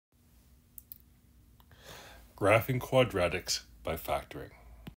Graphing quadratics by factoring.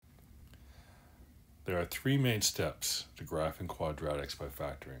 There are three main steps to graphing quadratics by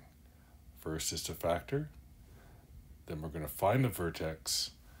factoring. First is to factor, then we're going to find the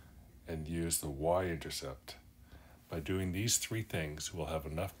vertex and use the y-intercept. By doing these three things, we'll have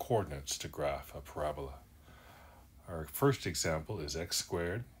enough coordinates to graph a parabola. Our first example is x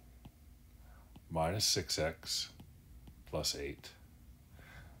squared minus 6x plus 8.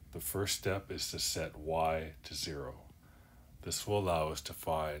 The first step is to set y to 0. This will allow us to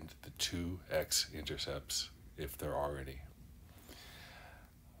find the two x-intercepts, if there are any.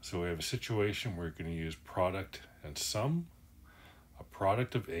 So we have a situation where we're going to use product and sum, a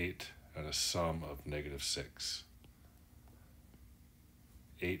product of 8 and a sum of negative 6.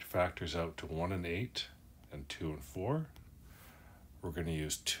 8 factors out to 1 and 8 and 2 and 4. We're going to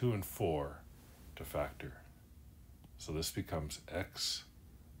use 2 and 4 to factor. So this becomes x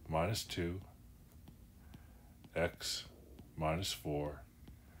minus 2, x minus 4,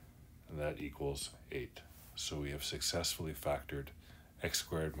 and that equals 8. So we have successfully factored x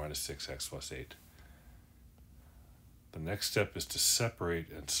squared minus 6x plus 8. The next step is to separate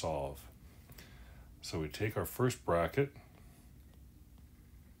and solve. So we take our first bracket,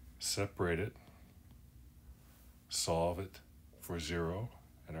 separate it, solve it for 0,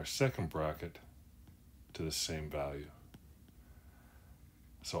 and our second bracket to the same value.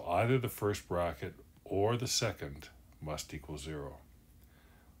 So either the first bracket or the second must equal 0.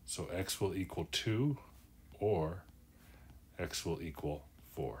 So x will equal 2 or x will equal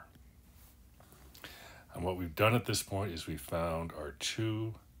 4. And what we've done at this point is we found our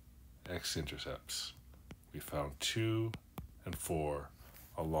two x-intercepts. We found 2 and 4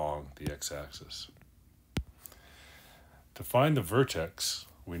 along the x-axis. To find the vertex,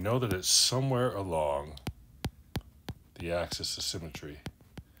 we know that it's somewhere along the axis of symmetry,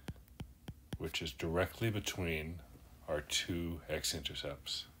 which is directly between our two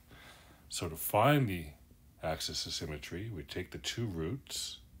x-intercepts. So to find the axis of symmetry, we take the two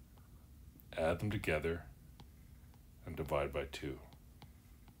roots, add them together, and divide by 2.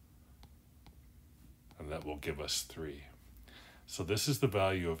 And that will give us 3. So this is the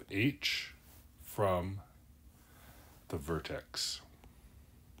value of h from the vertex.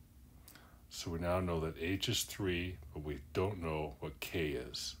 So we now know that h is 3, but we don't know what k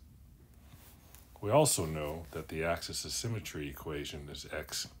is. We also know that the axis of symmetry equation is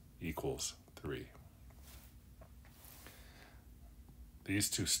x equals 3.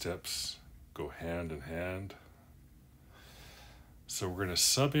 These two steps go hand in hand. So we're going to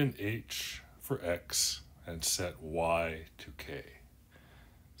sub in h for x and set y to k.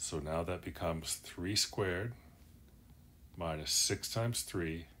 So now that becomes 3 squared minus 6 times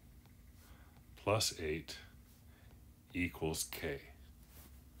 3 plus 8 equals k.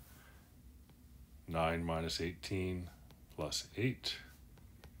 9 minus 18 plus 8,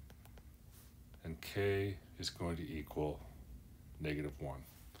 and k is going to equal negative 1.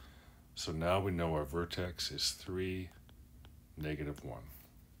 So now we know our vertex is 3, negative 1.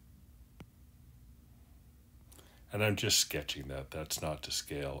 And I'm just sketching that. That's not to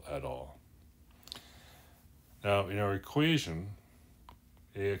scale at all. Now in our equation,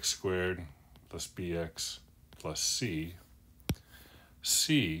 ax squared plus bx plus c,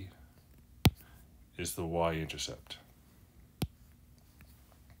 c is the y-intercept.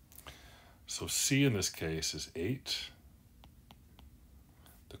 So c in this case is 8.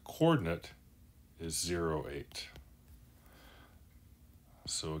 The coordinate is 0, 8.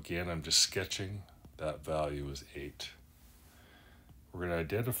 So again, I'm just sketching. That value is 8. We're going to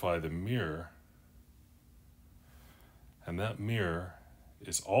identify the mirror, and that mirror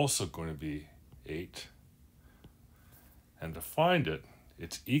is also going to be 8. And to find it,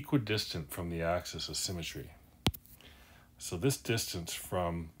 it's equidistant from the axis of symmetry. So this distance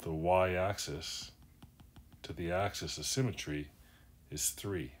from the y-axis to the axis of symmetry is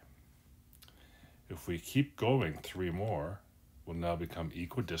 3. If we keep going 3 more, we'll now become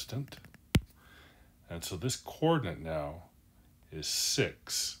equidistant. And so this coordinate now is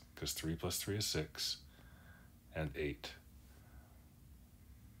 6, because 3 plus 3 is 6, and 8.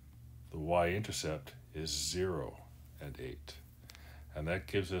 The y-intercept is 0 and 8. And that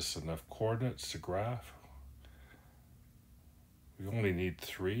gives us enough coordinates to graph. We only need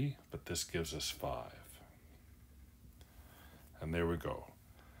 3, but this gives us 5. And there we go.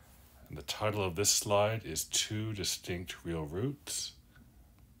 And the title of this slide is 2 Distinct Real Roots,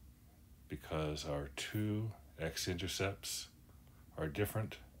 because our two x-intercepts are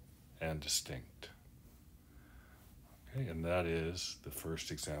different and distinct. Okay, and that is the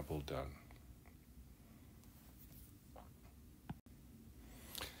first example done.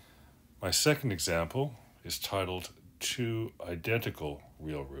 My second example is titled Two Identical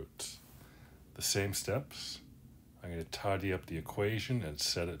Real Roots. The same steps. I'm going to tidy up the equation and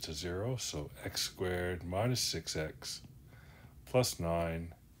set it to 0. So x squared minus 6x plus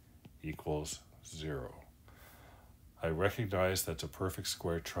 9 equals 0. I recognize that's a perfect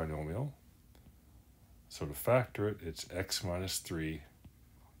square trinomial. So to factor it, it's x minus 3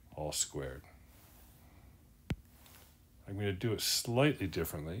 all squared. I'm going to do it slightly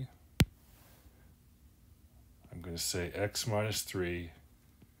differently. I'm going to say x minus 3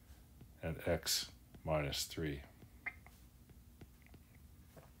 and x minus 3.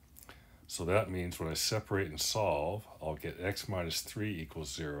 So that means when I separate and solve, I'll get x minus 3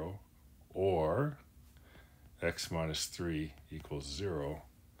 equals 0, or x minus 3 equals 0.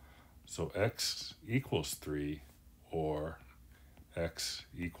 So x equals 3, or x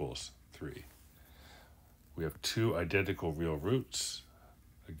equals 3. We have two identical real roots.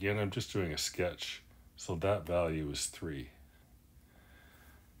 Again, I'm just doing a sketch, so that value is 3.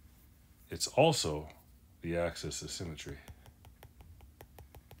 It's also the axis of symmetry.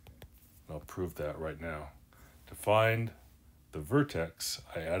 I'll prove that right now. To find the vertex,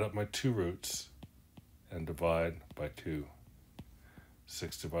 I add up my two roots and divide by 2.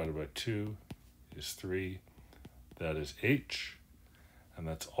 6 divided by 2 is 3. That is h, and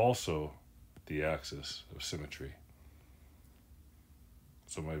that's also the axis of symmetry.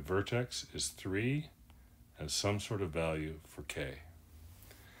 So my vertex is 3 and some sort of value for k.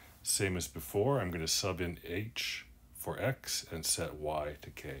 Same as before, I'm going to sub in h for x and set y to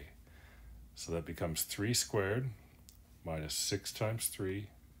k. So that becomes 3 squared minus 6 times 3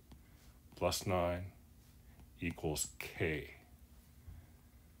 plus 9 equals k.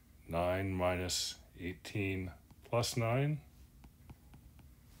 9 minus 18 plus 9,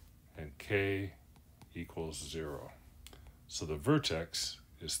 and k equals 0. So the vertex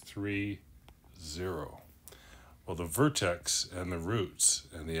is 3, 0. Well, the vertex and the roots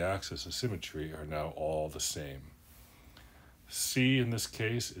and the axis of symmetry are now all the same. C in this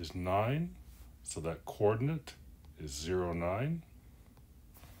case is 9, so that coordinate is 0, 9. I'm going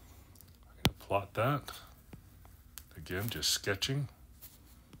to plot that. Again, just sketching.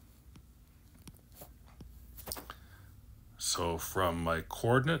 So from my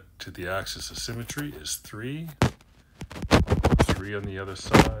coordinate to the axis of symmetry is 3. 3 on the other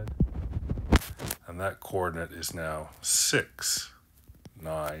side. And that coordinate is now 6,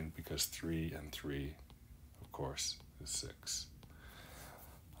 9, because 3 and 3, of course, is 6.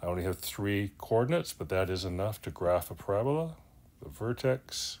 I only have 3 coordinates, but that is enough to graph a parabola, the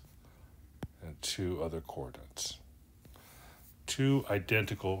vertex, and 2 other coordinates. 2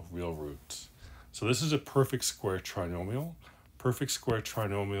 identical real roots. So this is a perfect square trinomial. Perfect square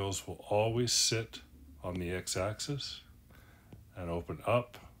trinomials will always sit on the x-axis and open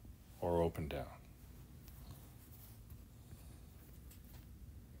up or open down.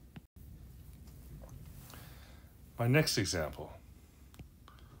 My next example.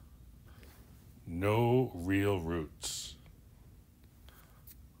 No real roots.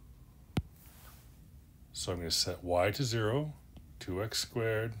 So I'm going to set y to 0, 2x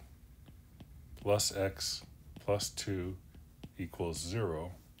squared plus x plus 2 equals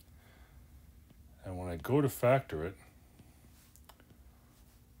 0. And when I go to factor it,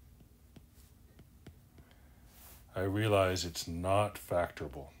 I realize it's not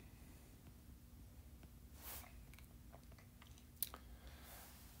factorable.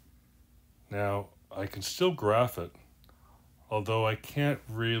 Now, I can still graph it, although I can't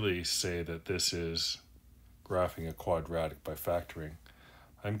really say that this is graphing a quadratic by factoring.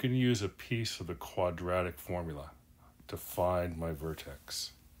 I'm going to use a piece of the quadratic formula to find my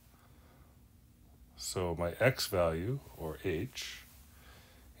vertex. So my x value, or h,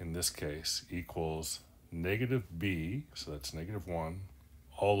 in this case, equals negative b, so that's negative 1,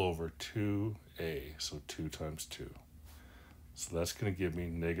 all over 2a, so 2 times 2. So that's going to give me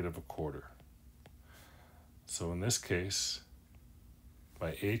negative a quarter. So in this case,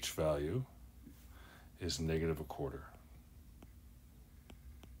 my h value is negative a quarter.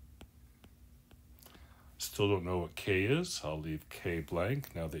 Still don't know what k is. I'll leave k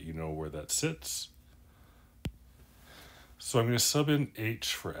blank now that you know where that sits. So I'm going to sub in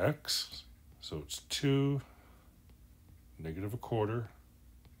h for x. So it's 2 negative a quarter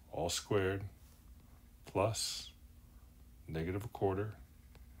all squared plus negative a quarter.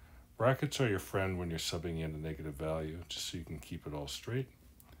 Brackets are your friend when you're subbing in a negative value, just so you can keep it all straight,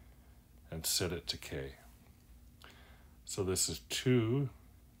 and set it to k. So this is 2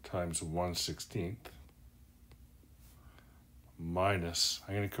 times 1/16 minus,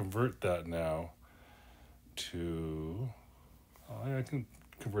 I'm going to convert that now to, I can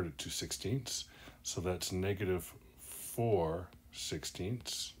convert it to sixteenths. So that's negative 4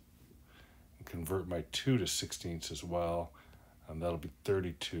 sixteenths. And convert my 2 to sixteenths as well, and that'll be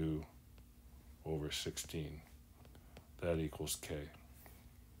 32 over 16. That equals k.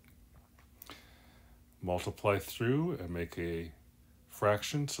 Multiply through and make a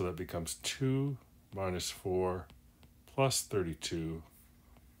fraction, so that becomes 2 minus 4 plus 32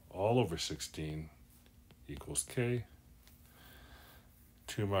 all over 16 equals k.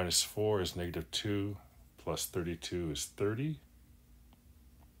 2 minus 4 is negative 2 plus 32 is 30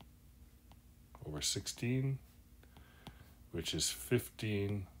 over 16, which is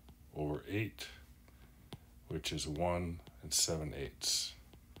 15 over 8, which is 1 7/8,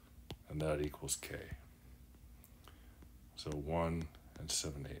 and that equals k. So 1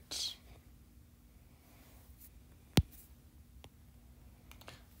 7/8.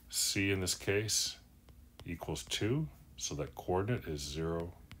 C in this case equals 2, so that coordinate is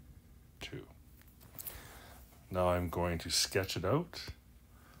 0, 2. Now I'm going to sketch it out,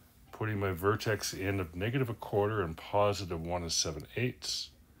 putting my vertex in of negative 1/4 and positive 1 7/8.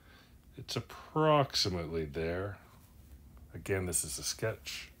 It's approximately there. Again, this is a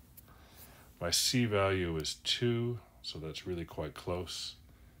sketch. My C value is 2, so that's really quite close.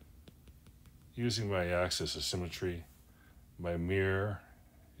 Using my axis of symmetry, my mirror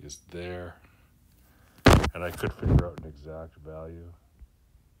is there, and I could figure out an exact value,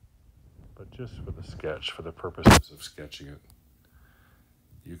 but just for the sketch, for the purposes of sketching it,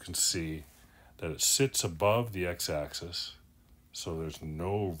 you can see that it sits above the x-axis, so there's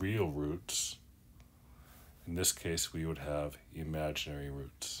no real roots. In this case, we would have imaginary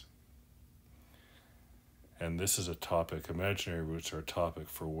roots. And this is a topic, imaginary roots are a topic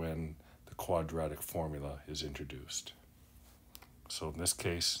for when the quadratic formula is introduced. So in this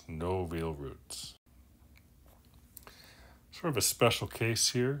case, no real roots. Sort of a special case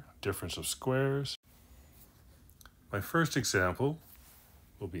here, difference of squares. My first example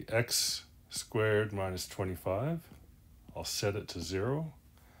will be x squared minus 25. I'll set it to 0,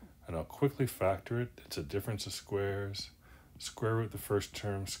 and I'll quickly factor it. It's a difference of squares. Square root the first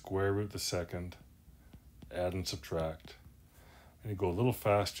term, square root the second, add and subtract. And you go a little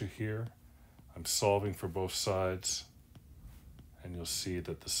faster here. I'm solving for both sides, and you'll see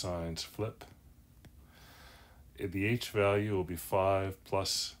that the signs flip. The h value will be 5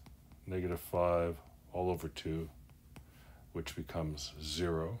 plus negative 5 all over 2, which becomes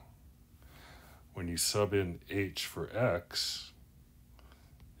 0. When you sub in h for x,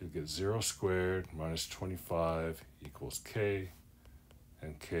 you get 0 squared minus 25 equals k,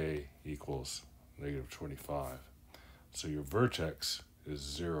 and k equals negative 25. So your vertex is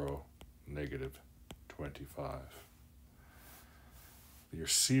 0, negative 25. Your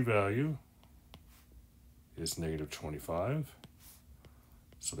C value is negative 25.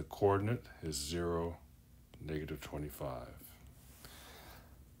 So the coordinate is 0, negative 25.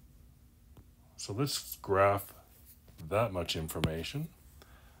 So let's graph that much information.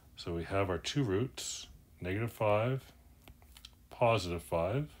 So we have our two roots, negative 5, positive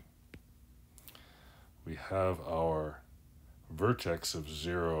 5. We have our vertex of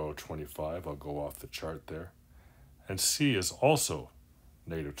 0, 25. I'll go off the chart there. And C is also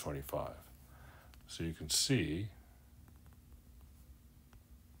negative 25. So you can see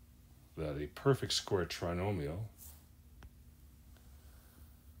that a perfect square trinomial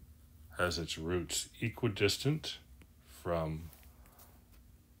has its roots equidistant from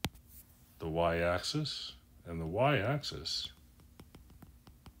the y-axis, and the y-axis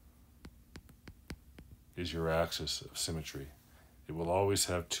is your axis of symmetry. It will always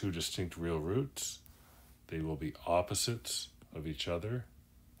have two distinct real roots. They will be opposites of each other,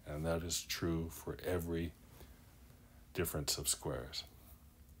 and that is true for every difference of squares.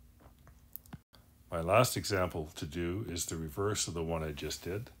 My last example to do is the reverse of the one I just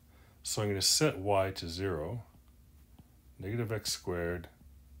did. So I'm going to set y to 0, negative x squared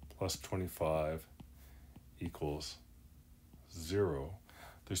plus 25 equals 0.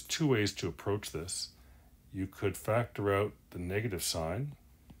 There's two ways to approach this. You could factor out the negative sign,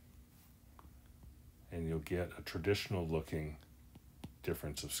 and you'll get a traditional looking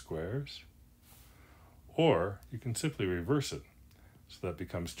difference of squares. Or you can simply reverse it. So that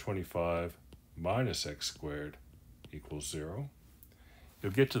becomes 25 minus x squared equals 0.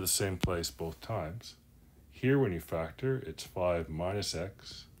 You'll get to the same place both times. Here when you factor, it's 5 minus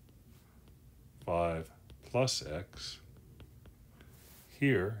x, 5 plus x.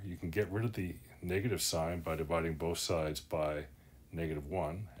 Here you can get rid of the negative sign by dividing both sides by negative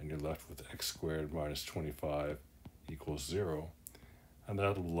 1, and you're left with x squared minus 25 equals 0. And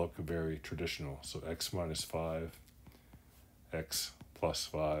that'll look very traditional. So x minus 5, x plus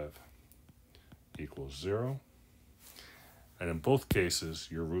 5 equals 0. And in both cases,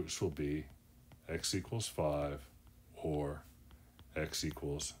 your roots will be x equals 5 or x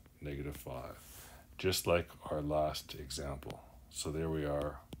equals negative 5, just like our last example. So there we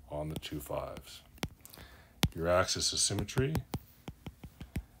are on the two 5s. Your axis of symmetry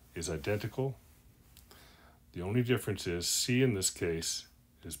is identical. The only difference is C in this case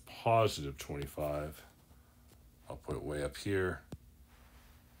is positive 25. I'll put it way up here.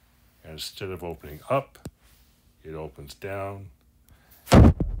 And instead of opening up, it opens down.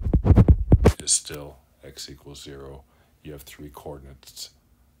 It is still x equals 0. You have 3 coordinates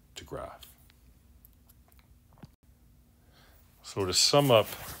to graph. So to sum up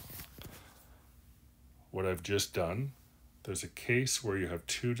what I've just done, there's a case where you have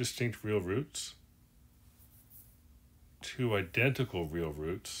 2 distinct real roots, 2 identical real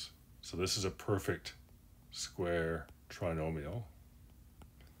roots. So this is a perfect square trinomial.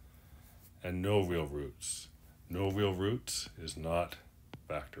 And no real roots. No real roots is not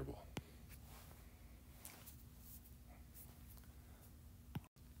factorable.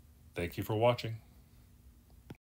 Thank you for watching.